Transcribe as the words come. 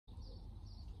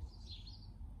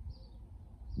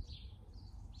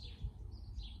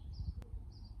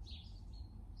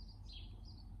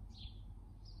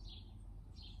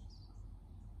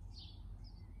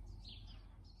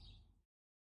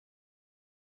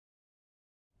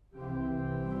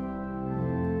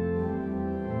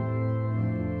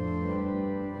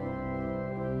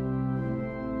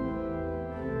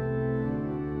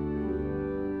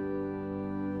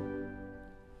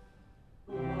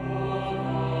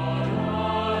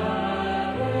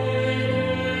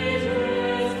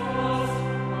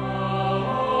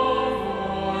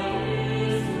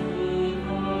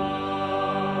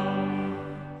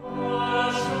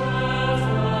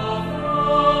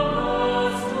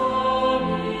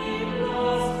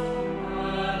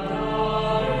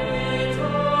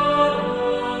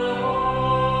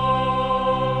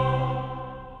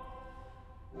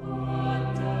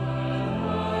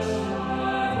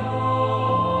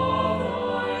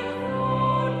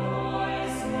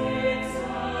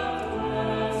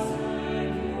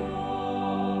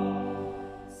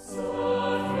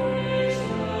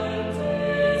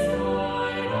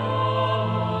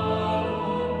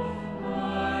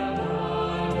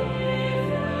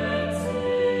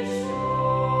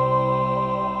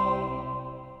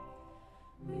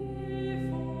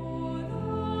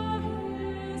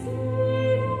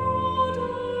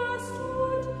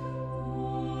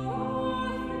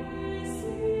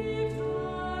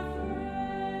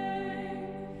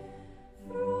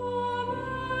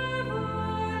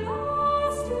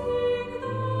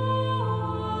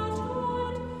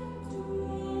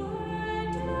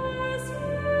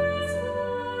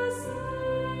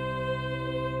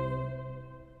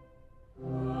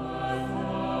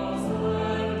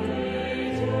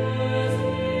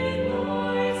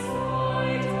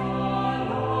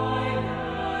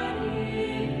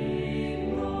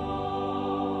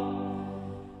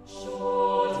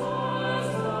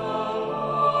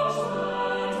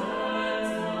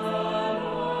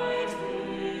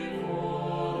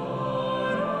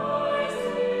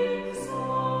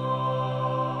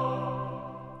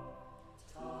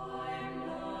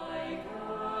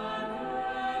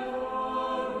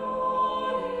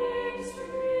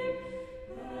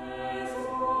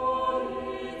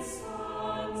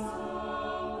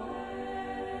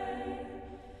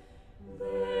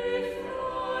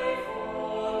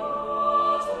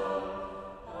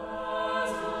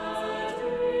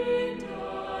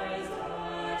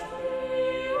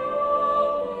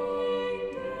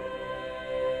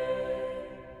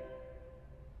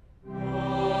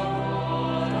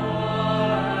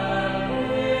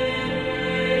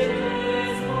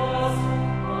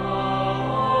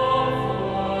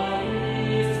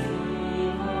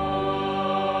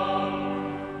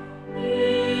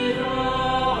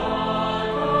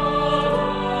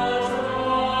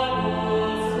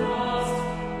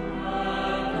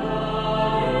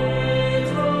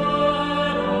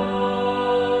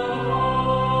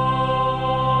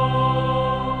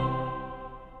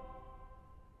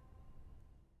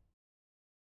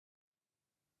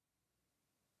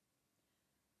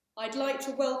I'd like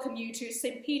to welcome you to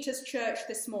St. Peter's Church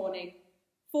this morning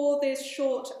for this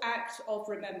short act of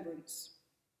remembrance.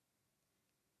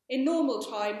 In normal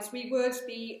times, we would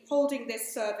be holding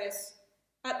this service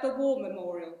at the War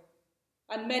Memorial,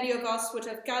 and many of us would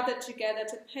have gathered together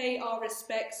to pay our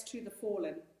respects to the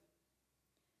fallen.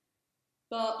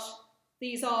 But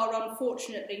these are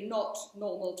unfortunately not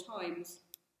normal times.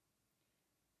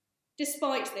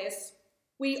 Despite this,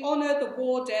 we honour the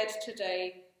war dead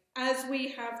today as we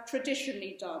have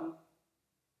traditionally done,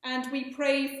 and we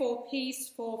pray for peace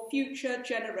for future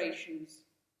generations.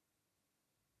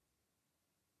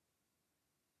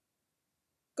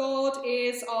 God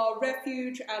is our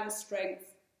refuge and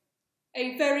strength,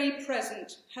 a very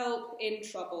present help in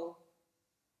trouble.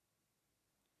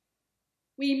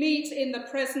 We meet in the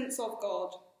presence of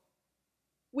God.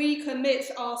 We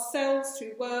commit ourselves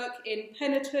to work in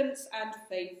penitence and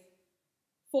faith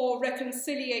for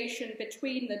reconciliation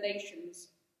between the nations,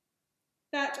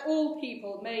 that all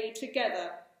people may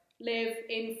together live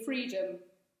in freedom,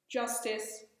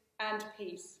 justice, and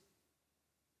peace.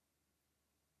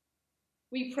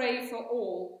 We pray for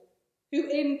all who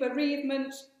in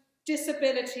bereavement,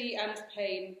 disability, and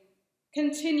pain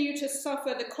continue to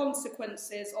suffer the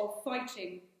consequences of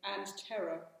fighting and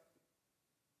terror.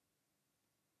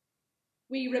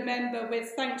 We remember with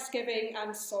thanksgiving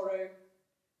and sorrow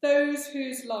those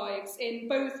whose lives in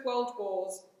both world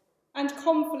wars and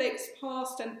conflicts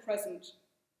past and present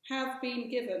have been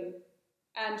given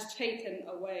and taken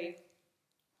away.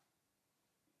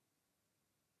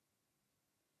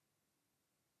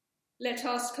 Let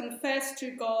us confess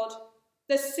to God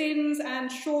the sins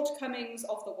and shortcomings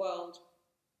of the world,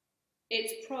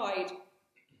 its pride,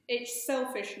 its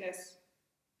selfishness,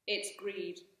 its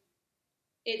greed,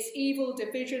 its evil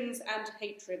divisions and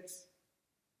hatreds.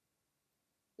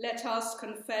 Let us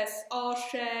confess our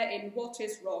share in what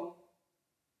is wrong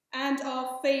and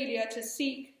our failure to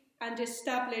seek and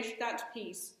establish that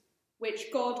peace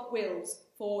which God wills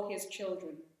for his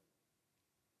children.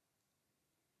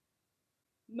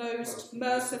 Most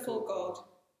merciful God,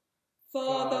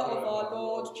 Father of our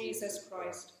Lord Jesus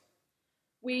Christ,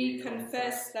 we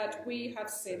confess that we have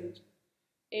sinned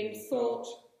in thought,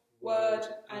 word,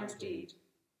 and deed.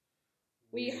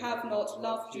 We have not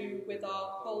loved you with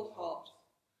our whole heart.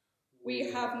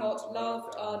 We have not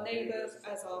loved our neighbours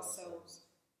as ourselves.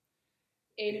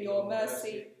 In your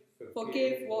mercy,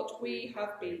 forgive what we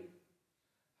have been.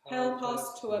 Help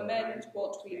us to amend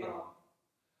what we are,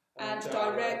 and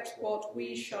direct what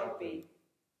we shall be,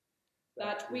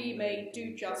 that we may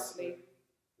do justly,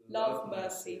 love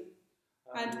mercy,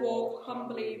 and walk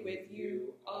humbly with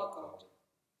you, our God.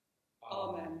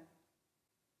 Amen.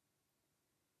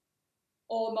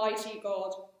 Almighty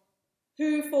God,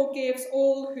 who forgives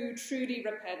all who truly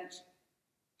repent,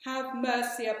 have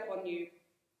mercy upon you,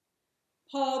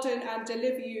 pardon and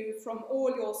deliver you from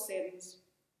all your sins,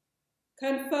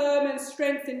 confirm and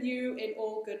strengthen you in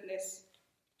all goodness,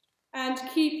 and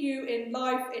keep you in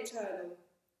life eternal,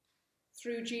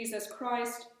 through Jesus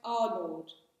Christ our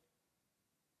Lord.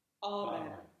 Amen.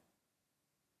 Amen.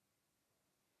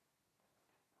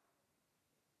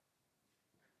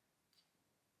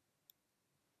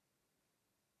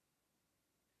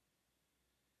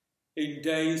 In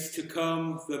days to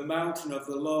come, the mountain of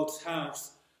the Lord's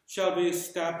house shall be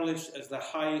established as the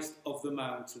highest of the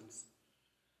mountains,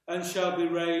 and shall be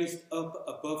raised up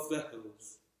above the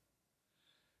hills.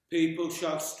 People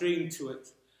shall stream to it,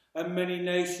 and many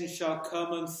nations shall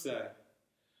come and say,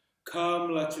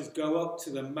 Come, let us go up to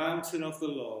the mountain of the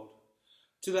Lord,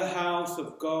 to the house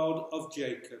of God of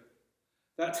Jacob,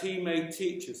 that he may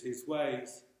teach us his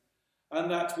ways,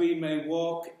 and that we may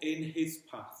walk in his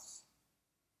paths.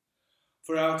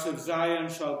 For out of Zion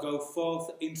shall go forth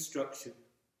instruction,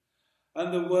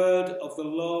 and the word of the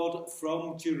Lord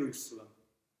from Jerusalem.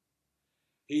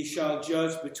 He shall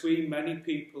judge between many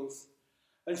peoples,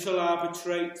 and shall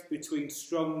arbitrate between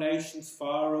strong nations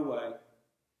far away.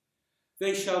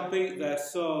 They shall beat their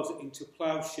swords into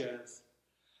plowshares,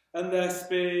 and their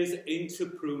spears into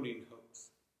pruning hooks.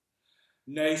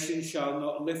 Nation shall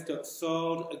not lift up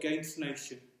sword against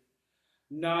nation,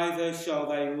 neither shall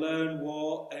they learn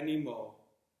war any more.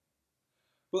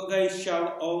 But they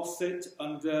shall all sit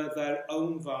under their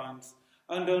own vines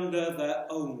and under their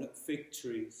own fig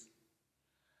trees,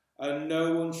 and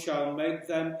no one shall make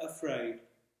them afraid.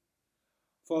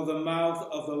 For the mouth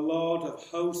of the Lord of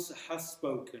hosts has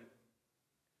spoken.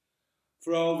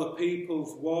 For all the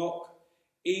peoples walk,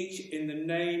 each in the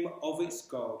name of its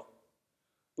God,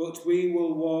 but we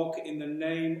will walk in the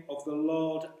name of the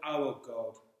Lord our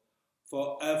God,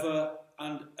 for ever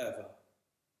and ever.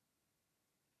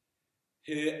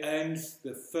 Here ends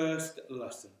the first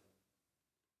lesson.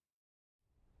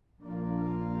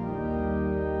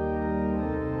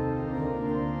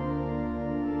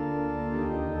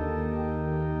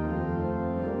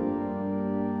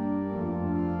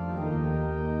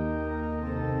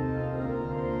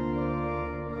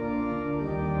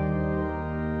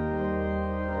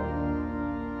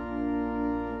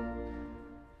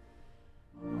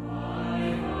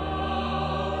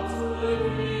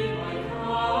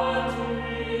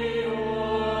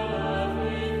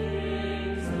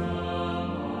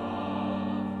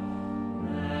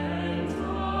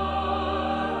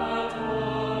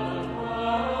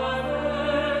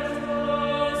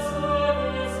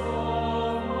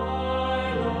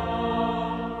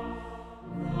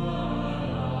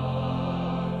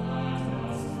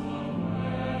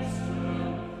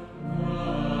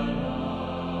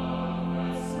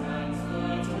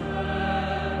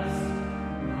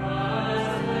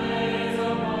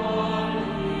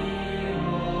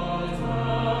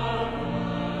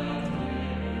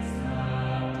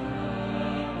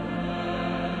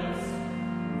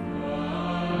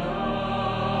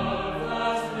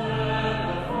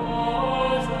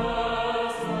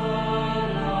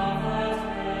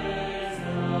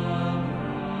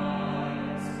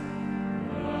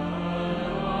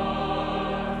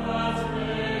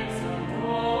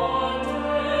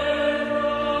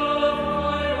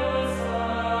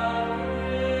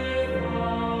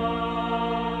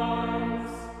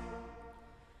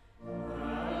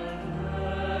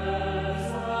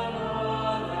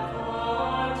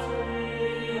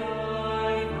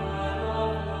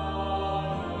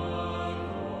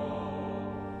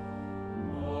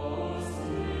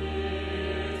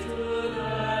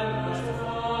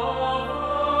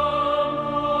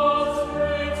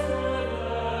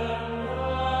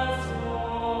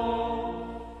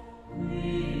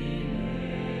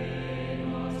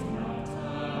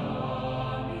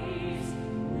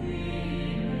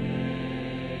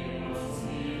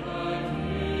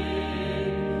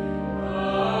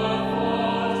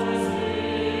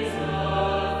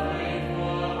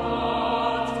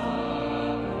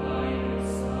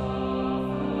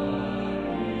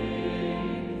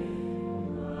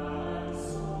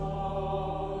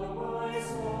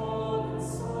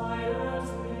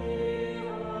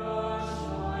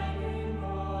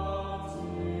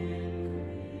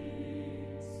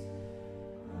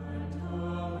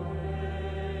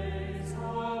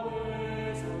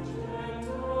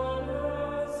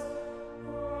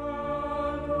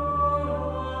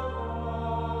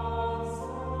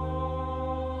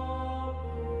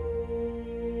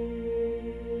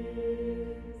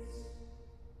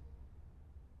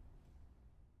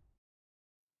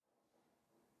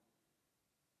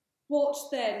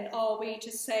 What then are we to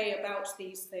say about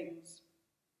these things?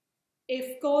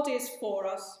 If God is for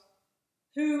us,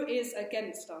 who is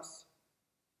against us?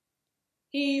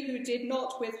 He who did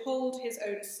not withhold his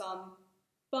own Son,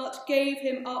 but gave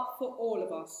him up for all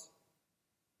of us,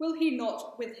 will he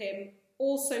not with him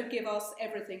also give us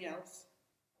everything else?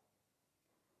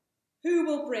 Who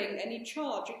will bring any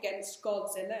charge against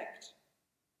God's elect?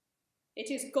 It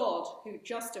is God who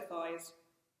justifies.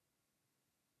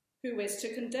 Who is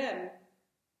to condemn?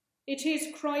 It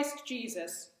is Christ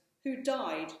Jesus, who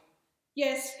died,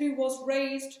 yes, who was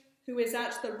raised, who is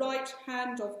at the right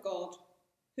hand of God,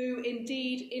 who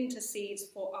indeed intercedes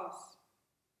for us.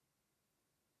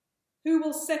 Who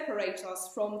will separate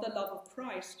us from the love of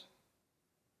Christ?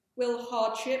 Will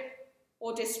hardship,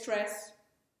 or distress,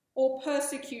 or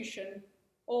persecution,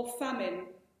 or famine,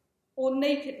 or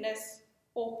nakedness,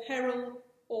 or peril,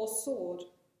 or sword?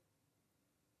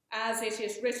 As it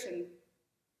is written,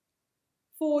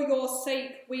 "For your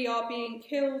sake we are being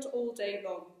killed all day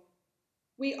long.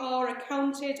 We are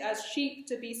accounted as sheep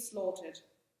to be slaughtered."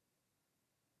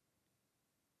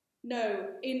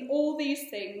 No, in all these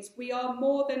things we are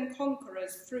more than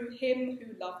conquerors through him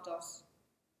who loved us.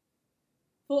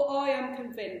 For I am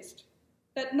convinced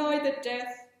that neither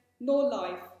death nor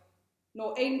life,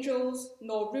 nor angels,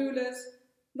 nor rulers,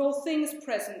 nor things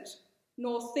present,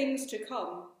 nor things to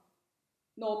come,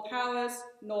 nor powers,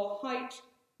 nor height,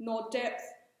 nor depth,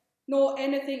 nor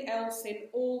anything else in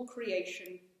all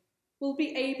creation will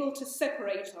be able to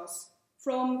separate us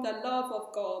from the love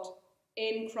of God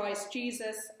in Christ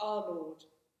Jesus our Lord.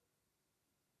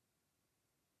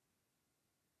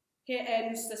 Here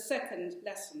ends the second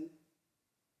lesson.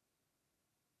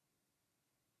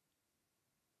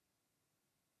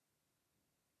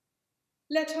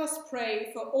 Let us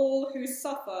pray for all who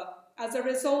suffer as a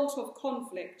result of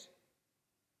conflict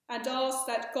and ask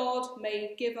that God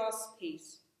may give us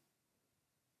peace.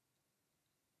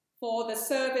 For the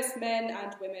servicemen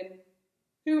and women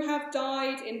who have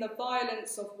died in the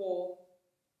violence of war,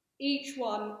 each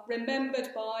one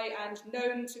remembered by and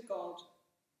known to God,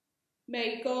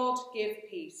 may God give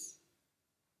peace.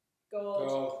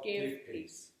 God give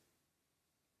peace.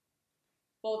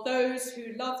 For those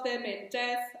who love them in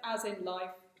death as in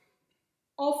life,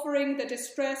 offering the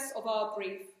distress of our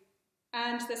grief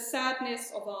and the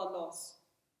sadness of our loss,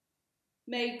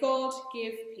 may God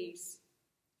give peace.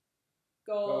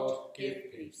 God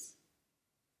give peace.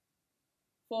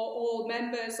 For all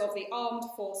members of the armed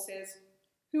forces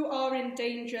who are in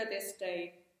danger this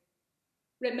day,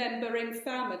 remembering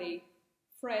family,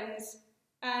 friends,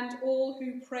 and all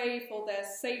who pray for their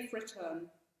safe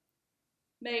return,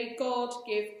 may God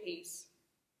give peace.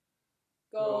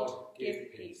 God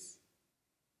give peace.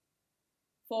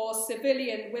 For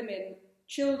civilian women,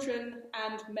 children,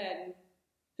 and men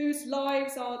whose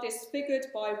lives are disfigured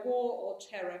by war or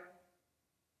terror,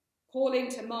 calling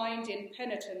to mind in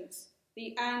penitence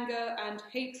the anger and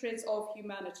hatreds of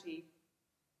humanity,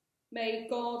 may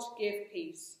God give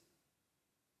peace.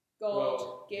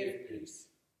 God give peace.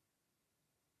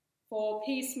 For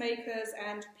peacemakers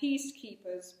and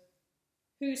peacekeepers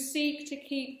who seek to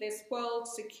keep this world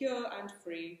secure and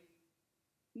free,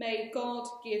 may God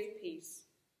give peace.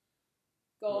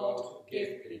 God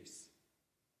give peace.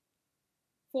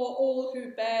 For all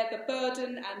who bear the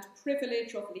burden and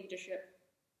privilege of leadership,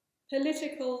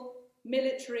 political,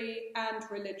 military, and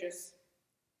religious,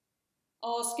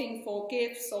 asking for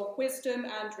gifts of wisdom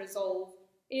and resolve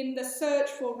in the search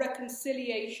for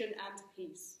reconciliation and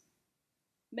peace,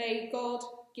 may God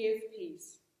give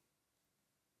peace.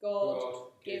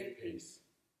 God give peace.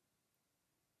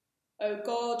 O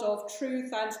God of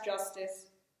truth and justice,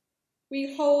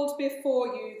 we hold before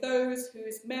you those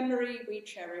whose memory we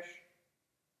cherish,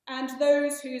 and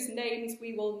those whose names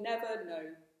we will never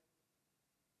know.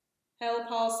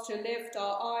 Help us to lift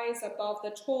our eyes above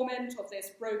the torment of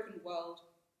this broken world,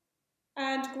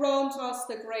 and grant us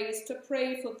the grace to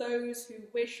pray for those who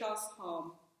wish us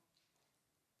harm.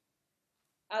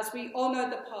 As we honour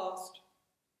the past,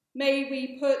 may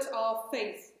we put our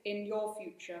faith in your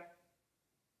future,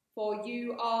 for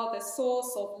you are the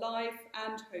source of life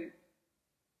and hope,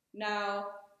 now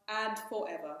and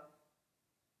forever.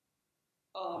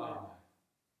 Amen.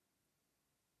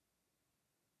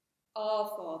 Our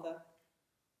Father,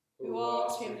 who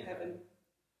art in heaven,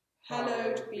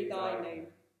 hallowed be thy name.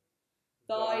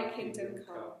 Thy kingdom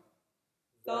come,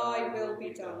 thy will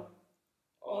be done,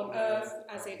 on earth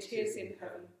as it is in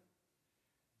heaven.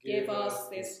 Give us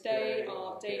this day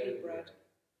our daily bread,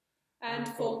 and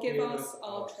forgive us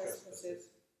our trespasses,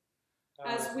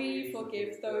 as we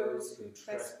forgive those who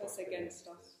trespass against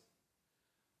us.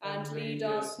 And lead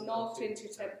us not into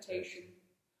temptation,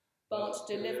 but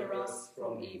deliver us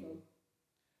from evil.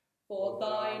 For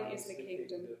thine is the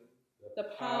kingdom, the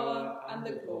power and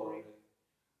the glory,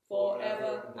 for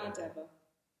ever and ever.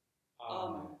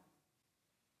 Amen.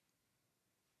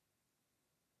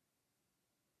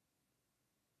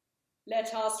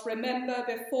 Let us remember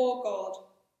before God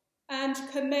and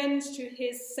commend to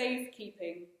his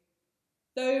safekeeping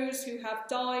those who have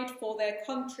died for their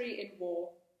country in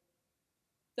war,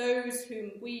 those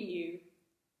whom we knew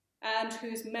and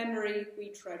whose memory we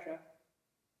treasure,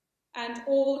 and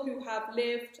all who have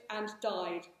lived and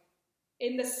died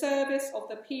in the service of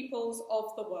the peoples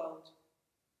of the world.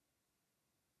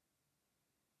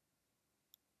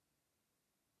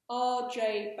 R.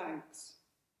 J. Banks,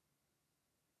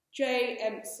 J.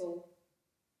 Empsall,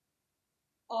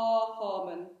 R.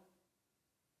 Harmon,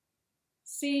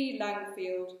 C.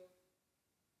 Langfield,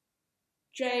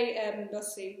 J. M.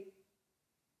 Nussey,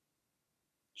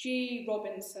 G.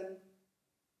 Robinson,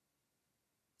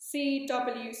 C.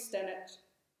 W. Stennett,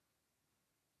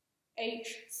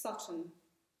 H. Sutton,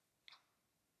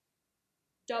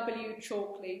 W.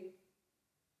 Chalkley,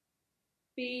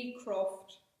 B.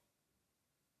 Croft,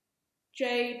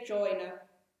 J. Joyner,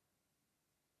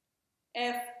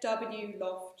 F. W.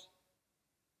 Loft,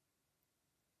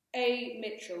 A.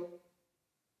 Mitchell,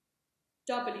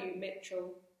 W.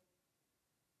 Mitchell,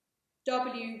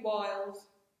 W. Wiles,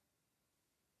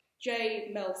 J.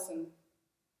 Melson,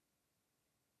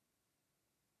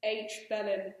 H.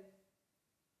 Bellin,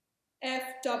 F.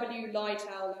 W.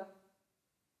 Lightowler,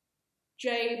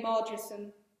 J.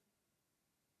 Margison,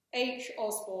 H.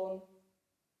 Osborne,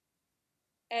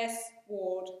 S.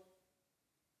 Ward,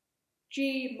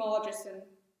 G. Margison,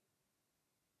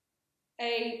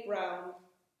 A. Brown,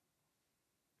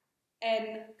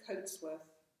 N. Coatsworth.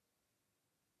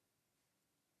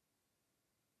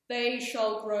 They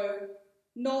shall grow,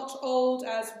 not old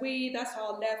as we that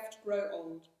are left grow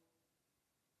old.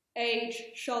 Age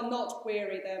shall not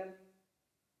weary them,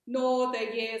 nor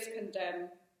their years condemn.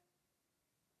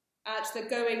 At the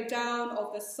going down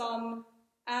of the sun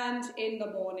and in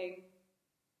the morning,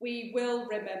 we will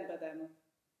remember them.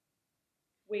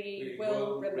 We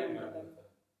will remember them.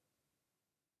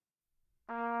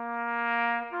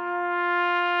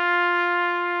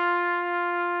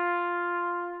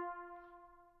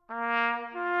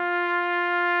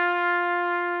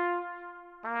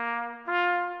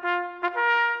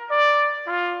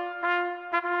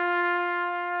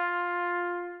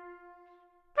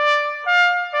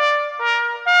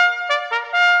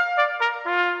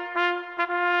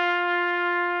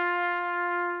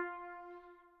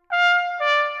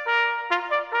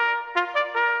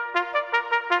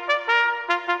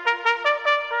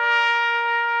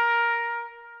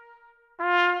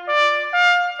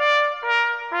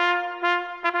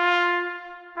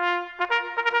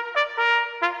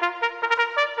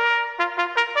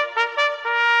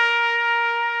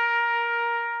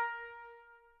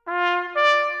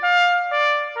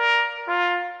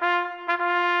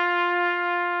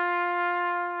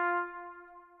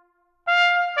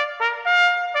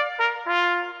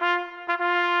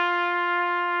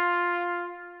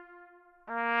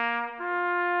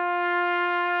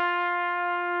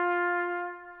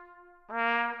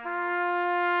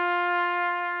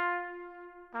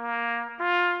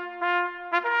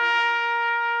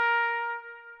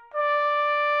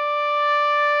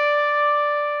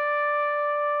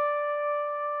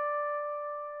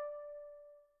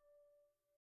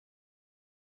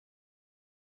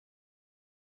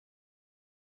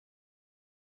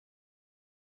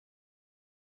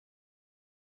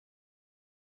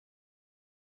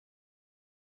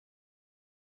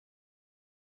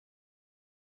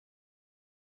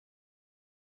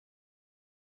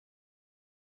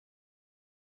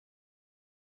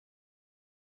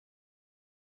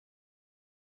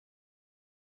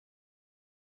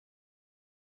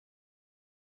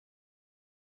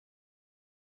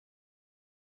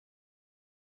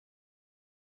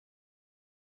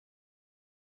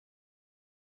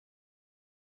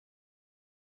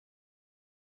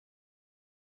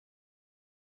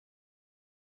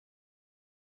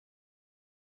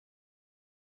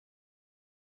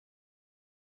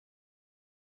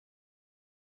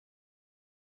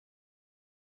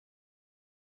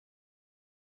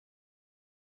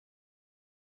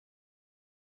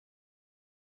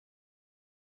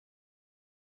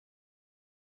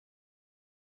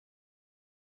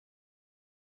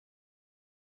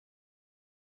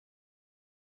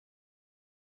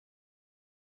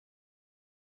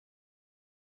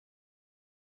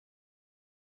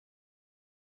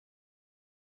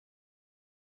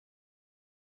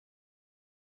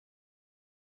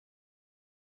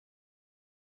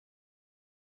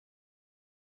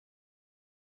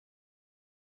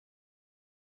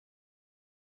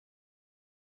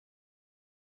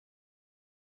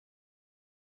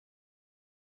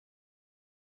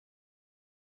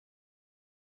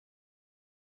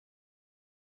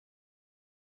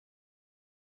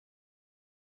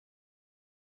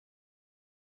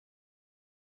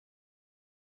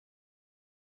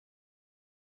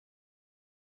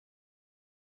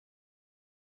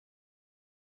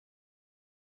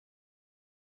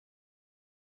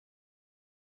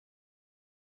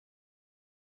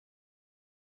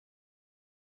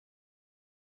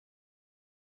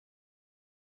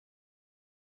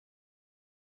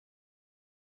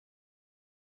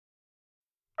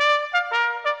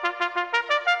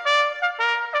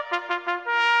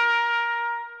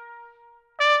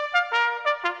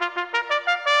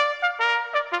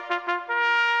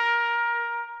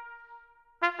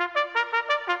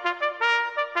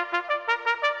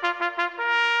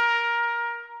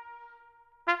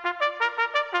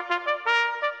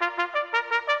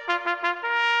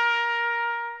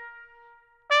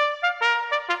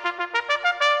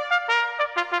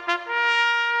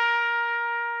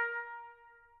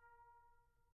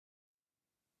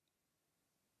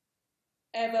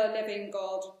 ever living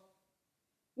God,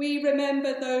 we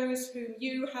remember those whom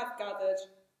you have gathered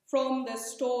from the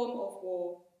storm of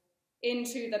war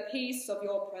into the peace of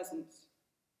your presence.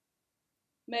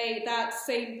 May that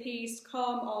same peace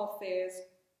calm our fears,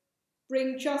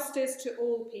 bring justice to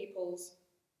all peoples,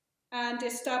 and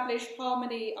establish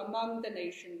harmony among the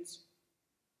nations.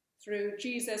 Through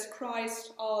Jesus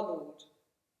Christ our Lord.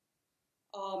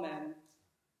 Amen.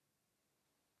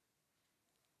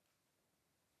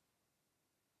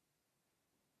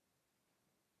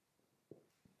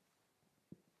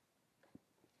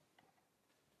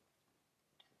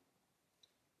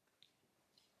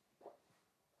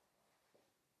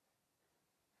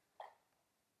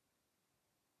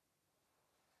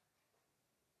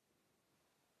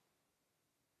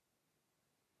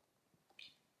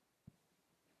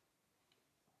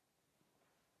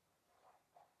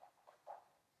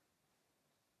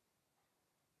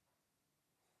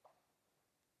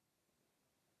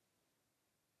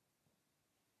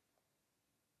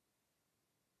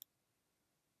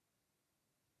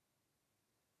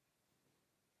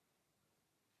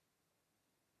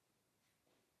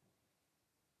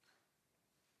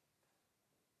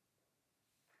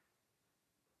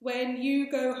 When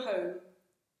you go home,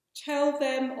 tell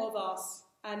them of us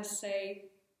and say,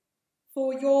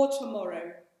 for your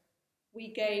tomorrow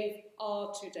we gave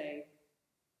our today.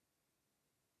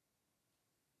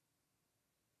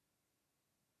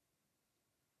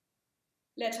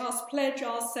 Let us pledge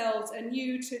ourselves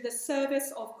anew to the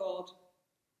service of God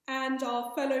and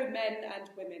our fellow men and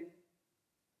women,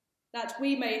 that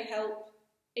we may help,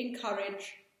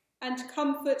 encourage, and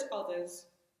comfort others,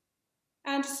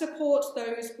 and support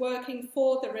those working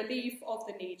for the relief of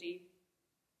the needy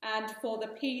and for the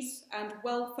peace and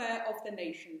welfare of the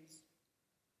nations.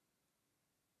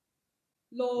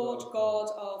 Lord God,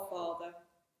 our Father,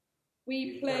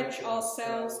 we pledge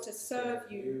ourselves to serve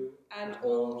you and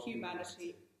all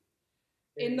humanity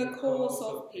in the cause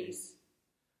of peace,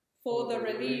 for the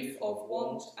relief of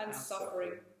want and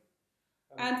suffering,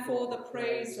 and for the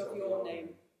praise of your name.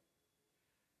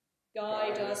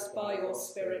 Guide us by your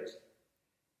Spirit.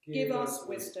 Give us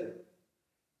wisdom,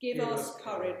 give us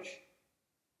courage,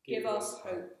 give us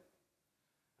hope,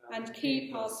 and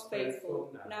keep us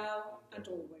faithful now and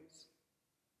always.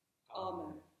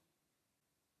 Amen.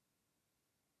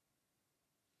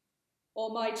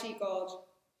 Almighty God,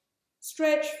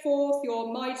 stretch forth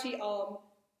your mighty arm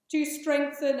to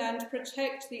strengthen and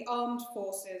protect the armed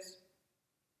forces.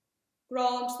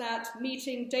 Grant that,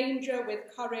 meeting danger with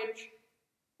courage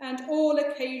and all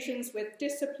occasions with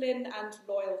discipline and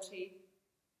loyalty,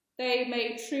 they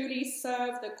may truly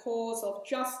serve the cause of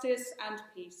justice and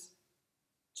peace,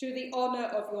 to the honour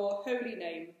of your holy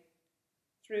name,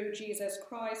 through Jesus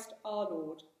Christ our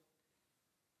Lord.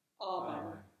 Amen.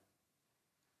 Amen.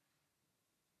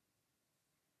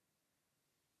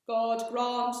 God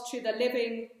grant to the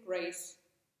living grace,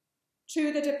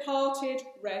 to the departed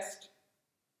rest,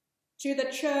 to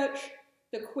the Church,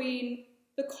 the Queen,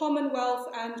 the Commonwealth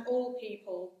and all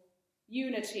people,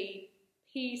 unity,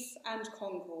 peace and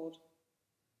concord,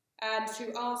 and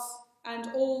to us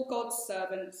and all God's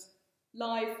servants,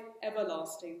 life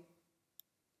everlasting.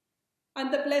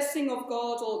 And the blessing of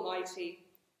God Almighty,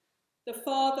 the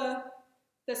Father,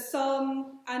 the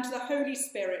Son, and the Holy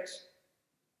Spirit,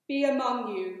 be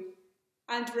among you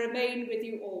and remain with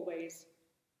you always.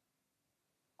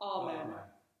 Amen. Amen.